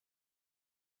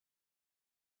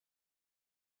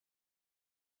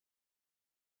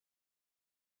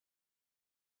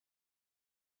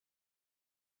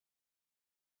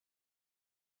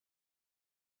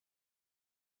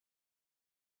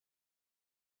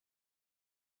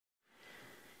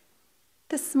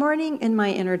This morning in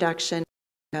my introduction,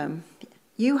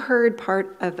 you heard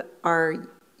part of our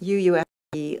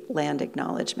UUFB land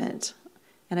acknowledgement,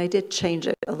 and I did change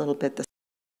it a little bit this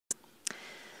morning.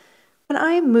 When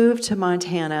I moved to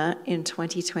Montana in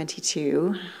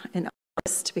 2022, in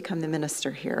August, to become the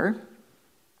minister here,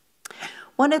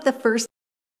 one of the first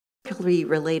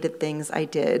related things I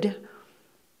did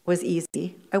was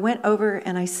easy. I went over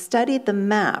and I studied the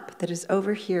map that is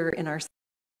over here in our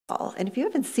hall. And if you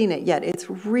haven't seen it yet, it's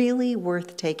really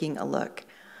worth taking a look.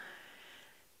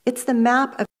 It's the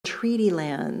map of treaty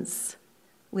lands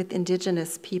with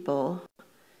indigenous people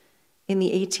in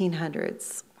the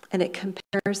 1800s, and it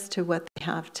compares to what they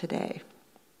have today.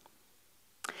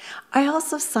 I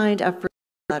also signed up for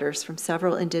letters from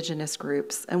several indigenous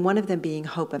groups, and one of them being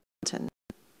Hope Mountain.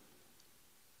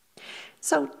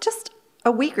 So just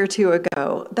a week or two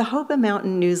ago, the Hope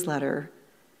Mountain newsletter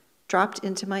dropped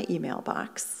into my email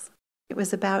box. It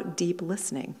was about deep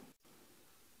listening.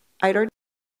 I'd already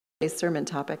a sermon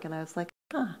topic, and I was like,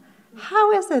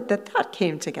 how is it that that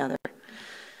came together?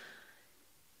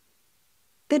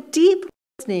 The deep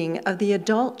listening of the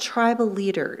adult tribal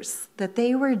leaders that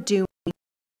they were doing,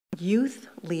 youth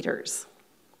leaders.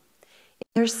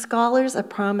 In their Scholars of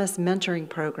Promise mentoring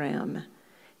program,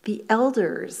 the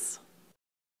elders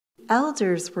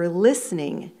were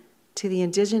listening to the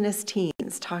indigenous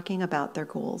teens talking about their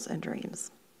goals and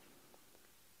dreams.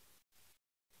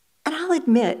 And I'll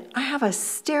admit, I have a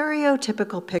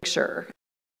stereotypical picture of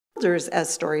elders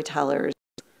as storytellers.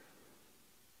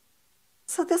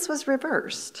 So this was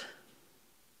reversed.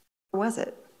 Or was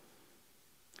it?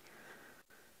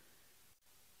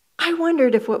 I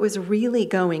wondered if what was really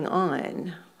going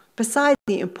on, besides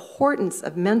the importance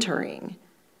of mentoring,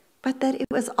 but that it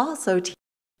was also teaching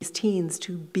these teens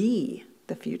to be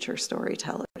the future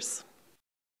storytellers.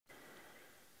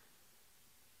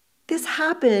 This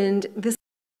happened,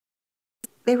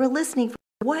 they were listening for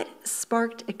what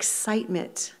sparked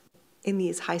excitement in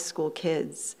these high school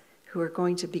kids who are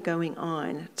going to be going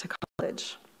on to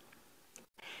college.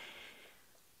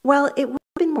 Well, it would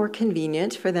have been more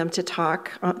convenient for them to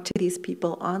talk to these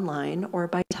people online or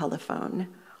by telephone.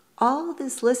 All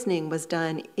this listening was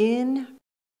done and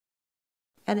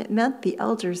it meant the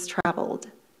elders traveled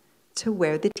to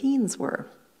where the teens were.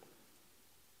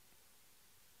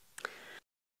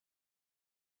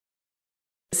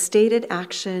 Stated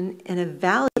action and a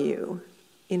value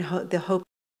in the Hope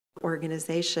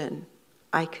organization.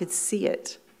 I could see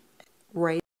it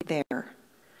right there.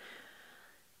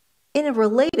 In a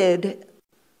related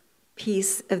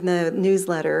piece of the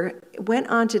newsletter, it went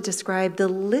on to describe the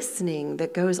listening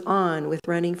that goes on with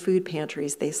running food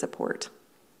pantries they support.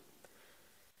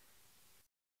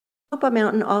 Hope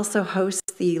Mountain also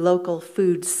hosts the local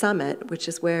food summit, which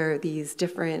is where these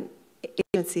different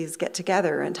agencies get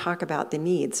together and talk about the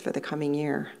needs for the coming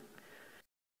year.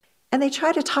 And they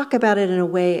try to talk about it in a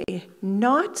way,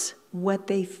 not what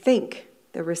they think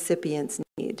the recipients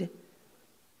need,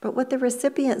 but what the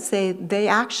recipients say they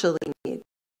actually need.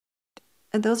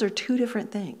 And those are two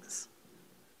different things.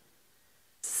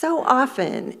 So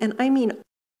often, and I mean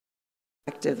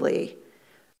effectively,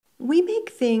 we make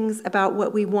things about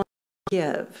what we want to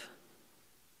give,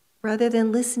 rather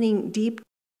than listening deep to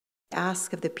the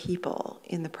ask of the people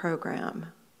in the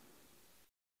program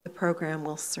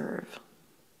will serve.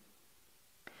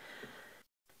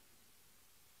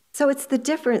 So it's the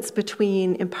difference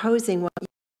between imposing what you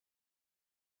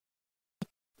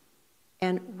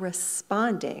and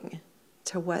responding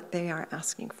to what they are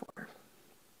asking for.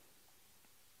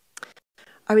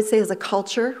 I would say as a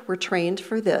culture, we're trained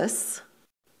for this,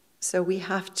 so we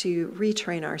have to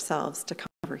retrain ourselves to come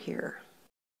over here.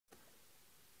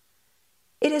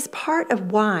 It is part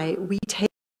of why we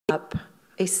take up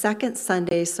a second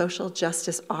Sunday social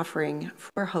justice offering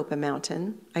for Hope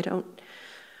Mountain.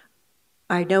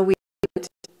 I know we,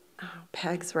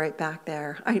 Peg's right back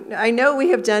there. I know we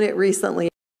have done it recently,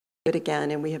 it again,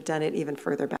 and we have done it even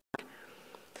further back.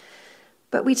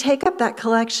 But we take up that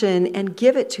collection and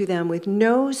give it to them with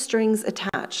no strings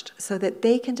attached so that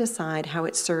they can decide how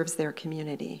it serves their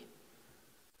community.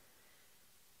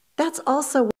 That's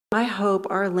also what I hope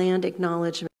our land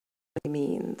acknowledgement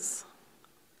means.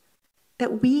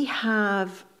 That we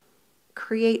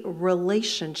create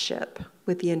relationship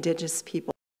with the indigenous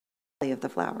people of the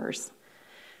flowers.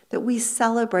 That we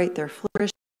celebrate their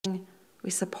flourishing, we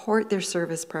support their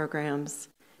service programs,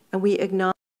 and we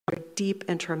acknowledge their deep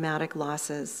and traumatic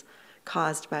losses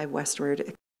caused by westward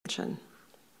expansion.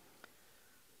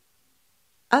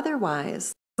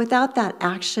 Otherwise, without that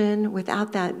action,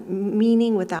 without that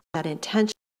meaning, without that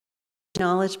intention,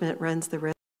 acknowledgement runs the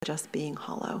risk of just being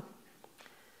hollow.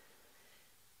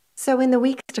 So in the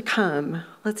weeks to come,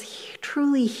 let's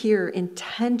truly hear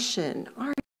intention,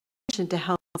 our intention to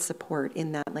help and support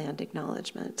in that land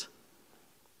acknowledgement,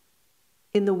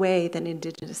 in the way that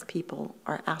Indigenous people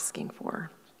are asking for.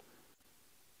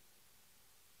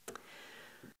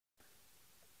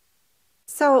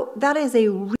 So that is a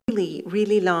really,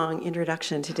 really long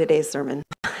introduction to today's sermon.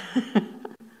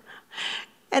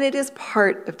 And it is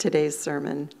part of today's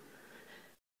sermon.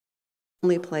 The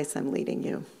only place I'm leading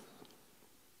you.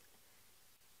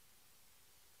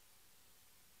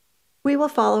 We will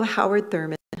follow Howard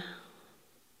Thurman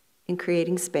in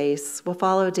creating space. We'll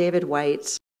follow David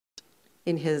Whyte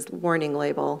in his warning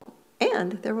label.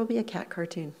 And there will be a cat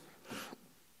cartoon.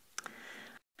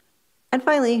 And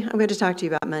finally, I'm going to talk to you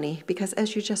about money, because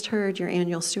as you just heard, your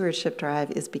annual stewardship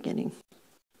drive is beginning.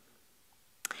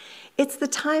 It's the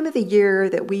time of the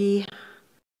year that we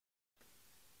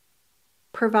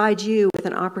provide you with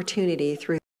an opportunity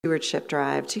through the stewardship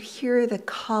drive to hear the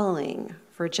calling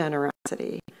for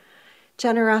generosity.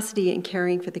 Generosity in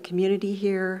caring for the community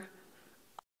here,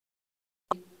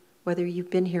 whether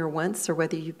you've been here once or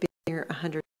whether you've been here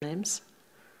 100 times.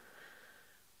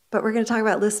 But we're going to talk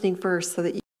about listening first so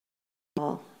that you can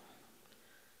all.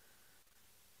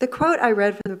 The quote I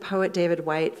read from the poet David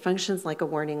Whyte functions like a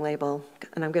warning label,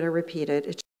 and I'm going to repeat it.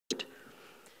 It's,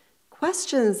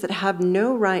 questions that have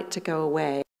no right to go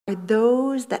away are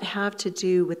those that have to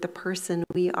do with the person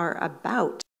we are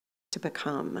about to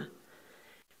become.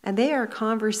 And they are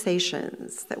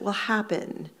conversations that will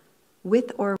happen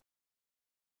with or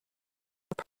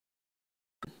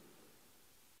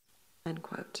end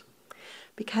quote.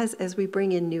 Because as we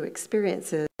bring in new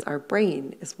experiences, our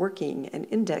brain is working and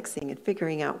indexing and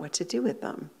figuring out what to do with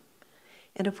them.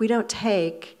 And if we don't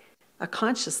take a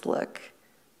conscious look,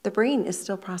 the brain is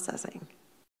still processing,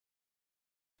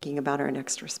 thinking about our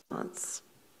next response.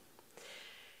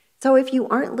 So if you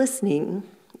aren't listening,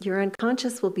 your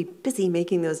unconscious will be busy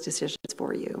making those decisions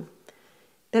for you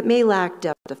that may lack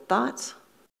depth of thought,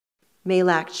 may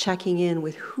lack checking in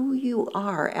with who you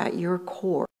are at your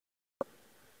core,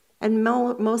 and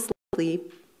most likely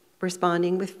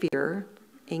responding with fear,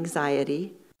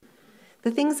 anxiety,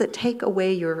 the things that take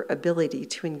away your ability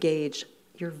to engage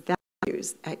your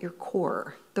values at your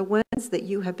core, the ones that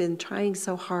you have been trying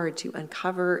so hard to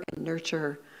uncover and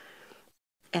nurture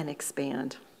and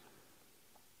expand.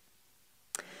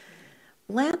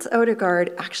 Lance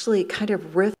Odegaard actually kind of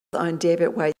riffs on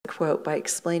David Whyte's quote by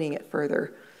explaining it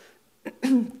further.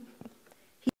 He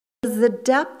says, the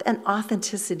depth and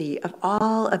authenticity of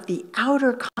all of the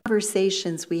outer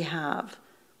conversations we have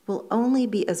will only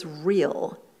be as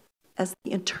real as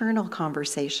the internal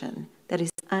conversation that is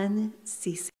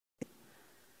unceasing.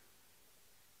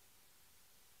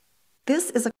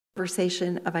 This is a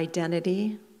conversation of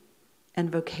identity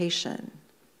and vocation.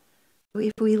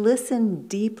 If we listen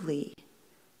deeply,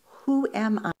 who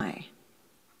am I?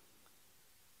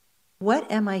 What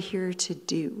am I here to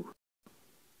do?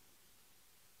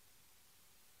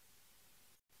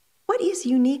 What is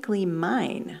uniquely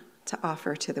mine to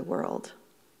offer to the world?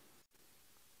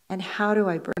 And how do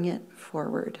I bring it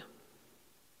forward?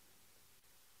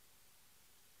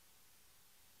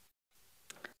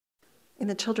 In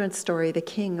the children's story, the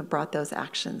king brought those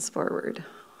actions forward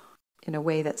in a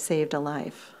way that saved a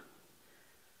life.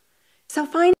 So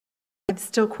I'm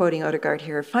still quoting Odegaard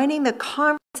here, finding the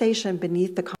conversation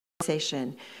beneath the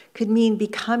conversation could mean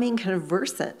becoming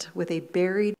conversant with a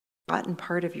buried, forgotten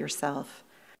part of yourself,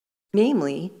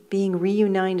 namely being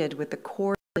reunited with the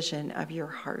core vision of your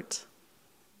heart.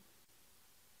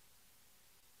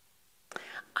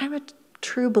 I'm a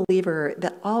true believer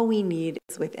that all we need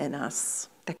is within us,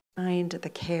 the kind, the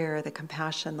care, the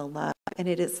compassion, the love, and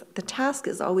the task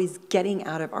is always getting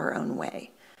out of our own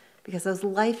way. Because those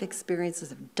life experiences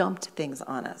have dumped things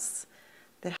on us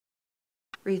that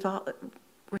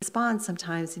respond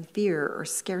sometimes in fear or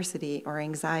scarcity or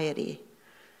anxiety.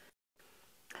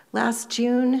 Last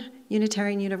June,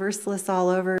 Unitarian Universalists all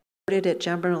over voted at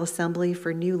General Assembly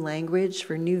for new language,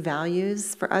 for new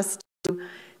values, for us to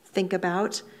think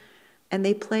about, and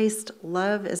they placed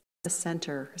love as the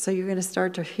center. So you're going to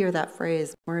start to hear that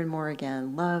phrase more and more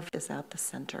again. Love is at the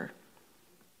center.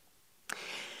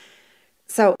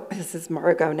 So this is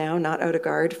Margot now, not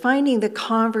Odegaard. Finding the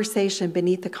conversation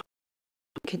beneath the conversation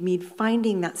could mean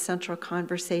finding that central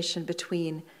conversation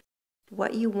between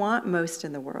what you want most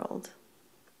in the world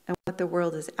and what the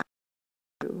world is asking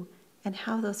you and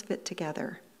how those fit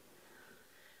together.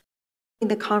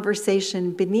 The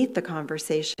conversation beneath the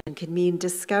conversation could mean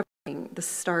discovering the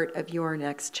start of your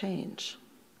next change.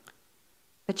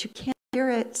 But you can't hear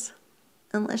it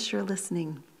unless you're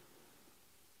listening.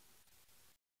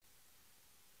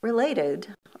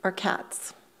 Related, are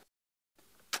cats.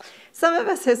 Some of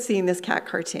us have seen this cat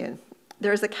cartoon.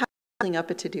 There's a cat holding up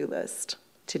a to-do list.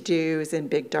 To-dos in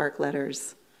big dark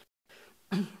letters.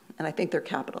 And I think they're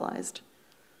capitalized.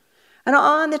 And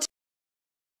on the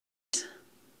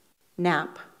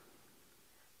nap.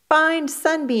 Find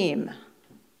sunbeam.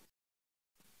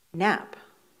 Nap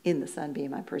in the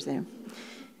sunbeam, I presume.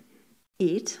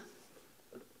 Eat.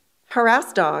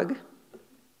 Harass dog.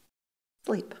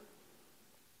 Sleep.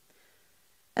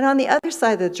 And on the other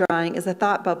side of the drawing is a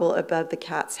thought bubble above the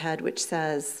cat's head which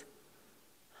says,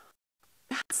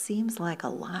 that seems like a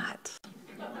lot.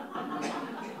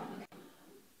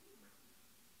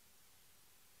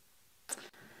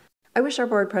 I wish our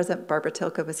board president, Barbara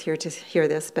Tilka, was here to hear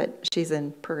this, but she's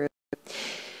in Peru.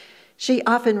 She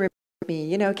often reminds me,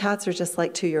 you know, cats are just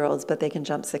like 2-year-olds, but they can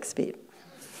jump 6 feet.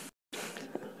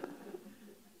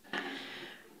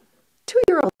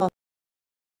 2-year-olds,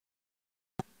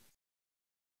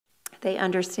 they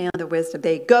understand the wisdom.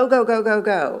 They go, go, go, go,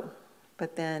 go,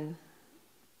 but then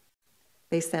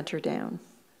they center down.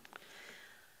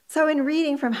 So in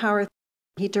reading from Howard,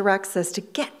 he directs us to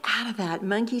get out of that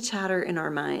monkey chatter in our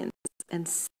minds and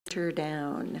center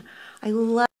down. I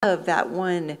love that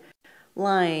one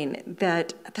line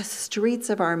that the streets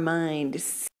of our mind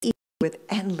seethe with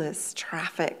endless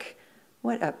traffic.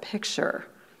 What a picture.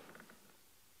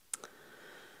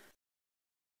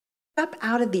 Step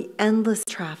out of the endless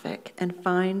traffic and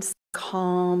find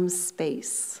calm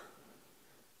space.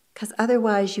 Because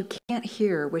otherwise you can't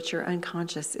hear what your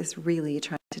unconscious is really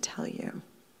trying to tell you.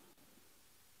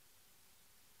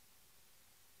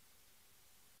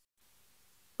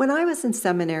 When I was in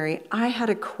seminary, I had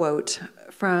a quote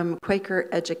from Quaker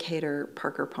educator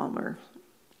Parker Palmer.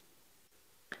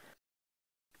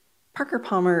 Parker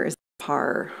Palmer is on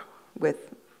par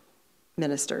with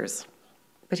ministers,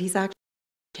 but he's actually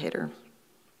an educator.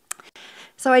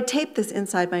 So I taped this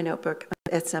inside my notebook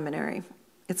at seminary.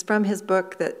 It's from his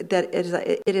book that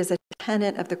it is a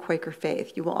tenet of the Quaker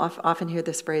faith. You will often hear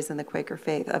this phrase in the Quaker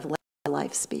faith of let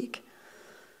life speak,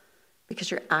 because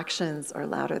your actions are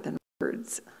louder than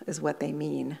words is what they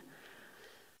mean.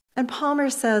 And Palmer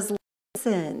says,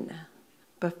 listen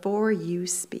before you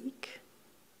speak.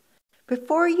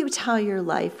 Before you tell your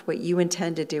life what you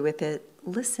intend to do with it,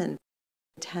 listen what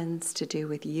it intends to do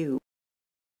with you.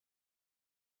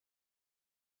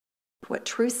 What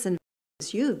truths and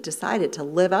values you've decided to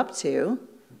live up to.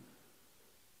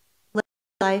 Let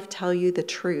life tell you the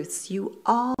truths you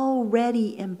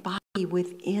already embody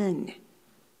within.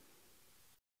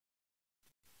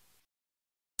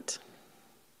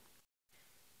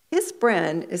 His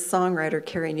friend is songwriter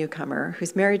Carrie Newcomer,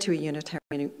 who's married to a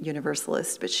Unitarian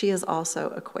Universalist, but she is also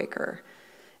a Quaker.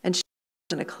 And she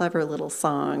has in a clever little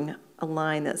song a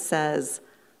line that says,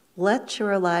 let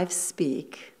your life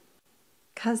speak,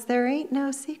 'cause there ain't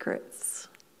no secrets.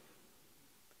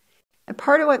 And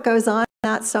part of what goes on in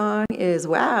that song is,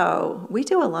 wow, we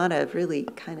do a lot of really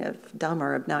kind of dumb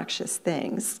or obnoxious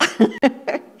things.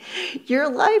 Your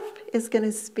life is going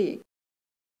to speak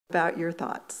about your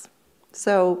thoughts.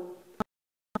 So,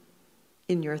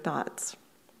 in your thoughts.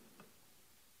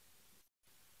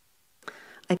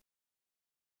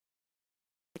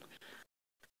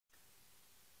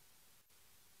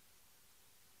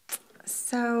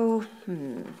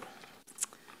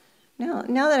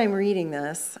 Now that I'm reading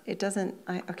this, it doesn't,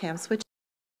 okay, I'm switching.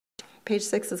 Page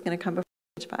 6 is going to come before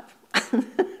page 5.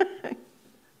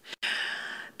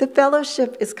 The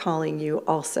fellowship is calling you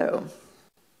also.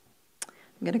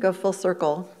 I'm going to go full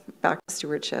circle back to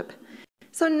stewardship.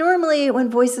 So normally when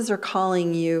voices are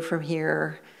calling you from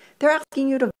here, they're asking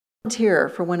you to volunteer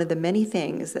for one of the many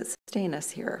things that sustain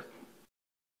us here.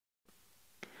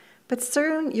 But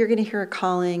soon you're going to hear a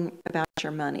calling about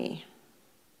your money.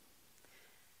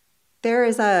 There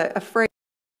is a phrase,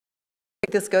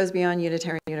 this goes beyond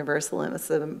Unitarian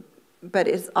Universalism, but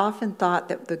it's often thought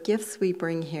that the gifts we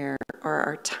bring here are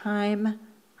our time,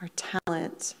 our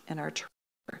talent, and our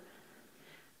treasure.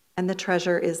 And the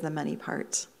treasure is the money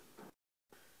part.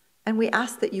 And we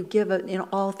ask that you give in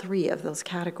all three of those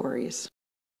categories.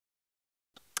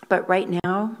 But right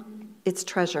now, it's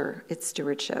treasure, it's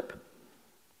stewardship.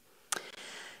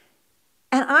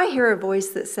 And I hear a voice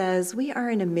that says, we are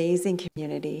an amazing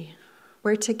community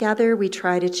where together we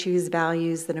try to choose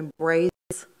values that embrace,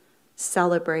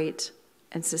 celebrate,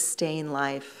 and sustain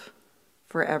life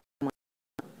for everyone.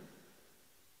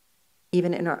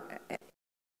 Even in our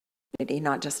community,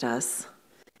 not just us.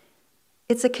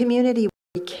 It's a community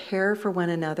where we care for one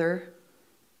another,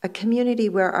 a community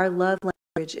where our love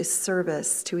language is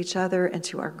service to each other and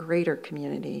to our greater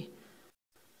community.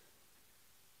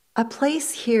 A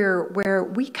place here where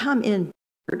we come in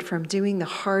from doing the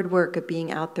hard work of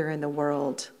being out there in the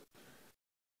world.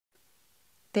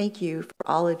 Thank you for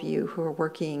all of you who are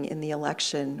working in the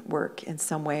election work in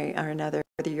some way or another,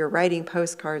 whether you're writing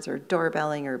postcards or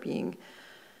doorbelling or being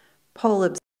poll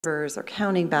observers or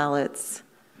counting ballots.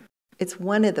 It's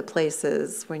one of the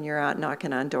places when you're out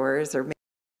knocking on doors or maybe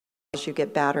as you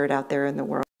get battered out there in the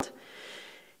world.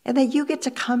 And that you get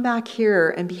to come back here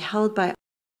and be held by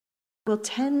will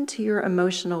tend to your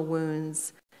emotional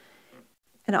wounds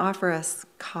and offer us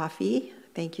coffee,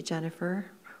 thank you, Jennifer,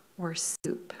 or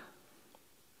soup.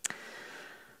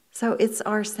 So it's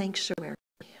our sanctuary.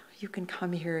 You can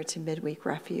come here to Midweek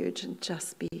Refuge and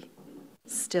just be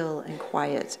still and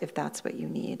quiet if that's what you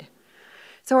need.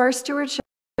 So our stewardship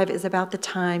drive is about the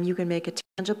time you can make a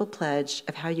tangible pledge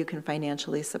of how you can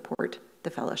financially support the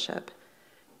fellowship.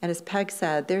 And as Peg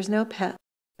said, there's no pledge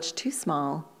too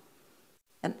small.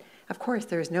 And of course,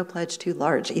 there's no pledge too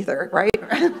large either, right?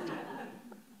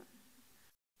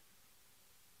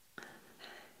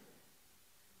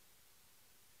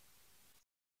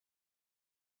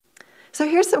 So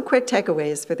here's some quick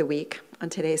takeaways for the week on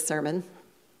today's sermon.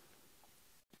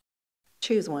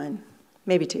 Choose one,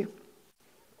 maybe two.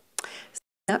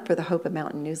 Sign up for the Hope of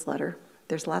Mountain newsletter.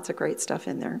 There's lots of great stuff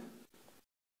in there.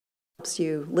 Helps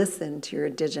you listen to your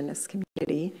Indigenous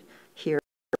community, hear a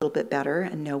little bit better,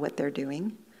 and know what they're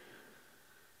doing.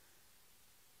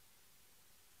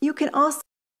 You can also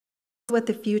see what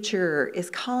the future is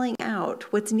calling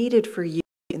out, what's needed for you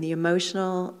in the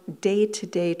emotional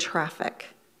day-to-day traffic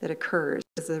that occurs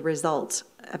as a result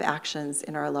of actions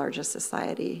in our largest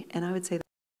society. And I would say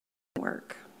that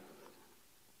work.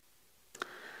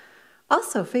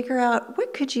 Also, figure out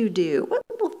what could you do? What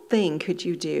little thing could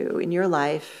you do in your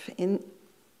life, in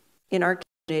our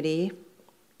community,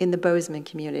 in the Bozeman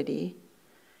community,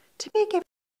 to make it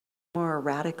more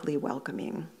radically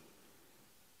welcoming?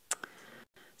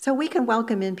 So we can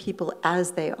welcome in people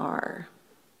as they are,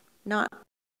 not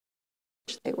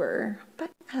as they were,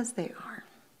 but as they are.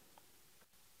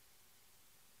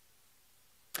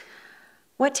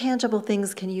 What tangible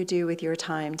things can you do with your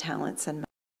time, talents, and money?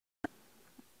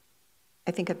 I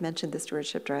think I've mentioned the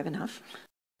stewardship drive enough.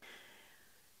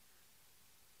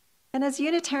 And as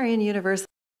Unitarian Universalists,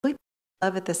 we put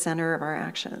love at the center of our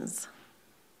actions.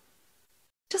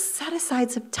 Just set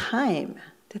aside some time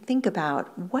to think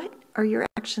about what are your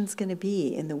actions going to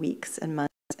be in the weeks and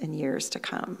months and years to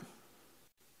come.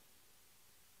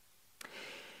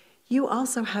 You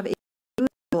also have a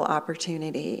beautiful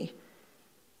opportunity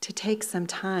to take some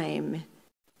time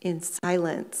in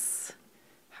silence.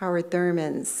 Howard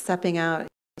Thurman stepping out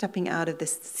of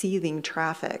this seething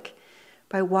traffic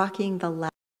by walking the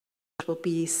last, which will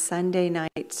be Sunday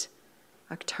night,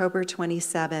 October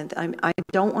 27th. I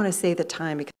don't want to say the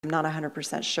time because I'm not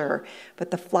 100% sure, but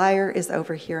the flyer is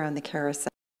over here on the carousel.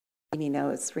 Rini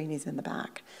knows, Rini's in the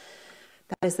back.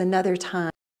 That is another time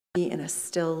to be in a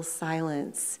still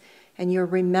silence, and you're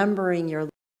remembering your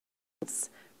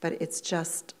lives, but it's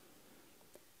just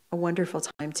a wonderful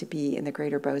time to be in the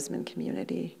greater Bozeman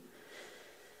community.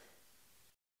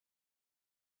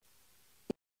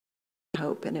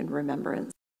 Hope and in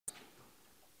remembrance.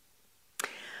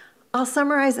 I'll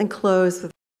summarize and close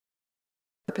with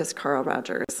therapist Carl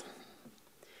Rogers.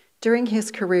 During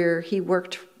his career, he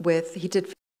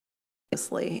did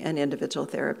mostly an individual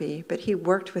therapy, but he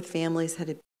worked with families that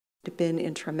had been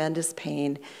in tremendous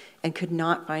pain and could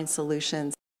not find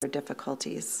solutions to their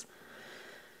difficulties.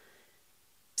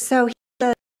 So he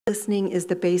said listening is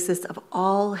the basis of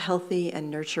all healthy and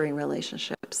nurturing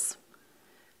relationships.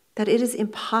 That it is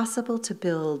impossible to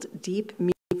build deep,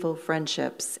 meaningful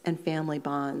friendships and family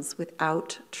bonds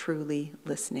without truly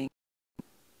listening.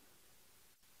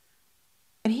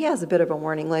 And he has a bit of a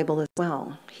warning label as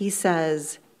well. He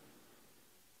says,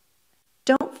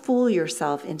 don't fool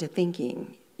yourself into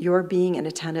thinking you're being an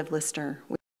attentive listener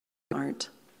when you aren't.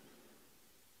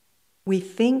 We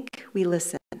think we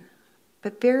listen,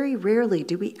 but very rarely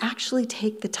do we actually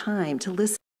take the time to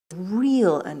listen with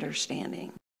real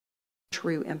understanding,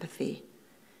 true empathy.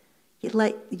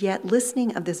 Yet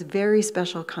listening of this very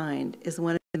special kind is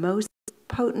one of the most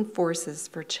potent forces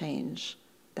for change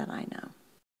that I know.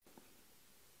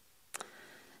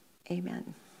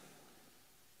 Amen.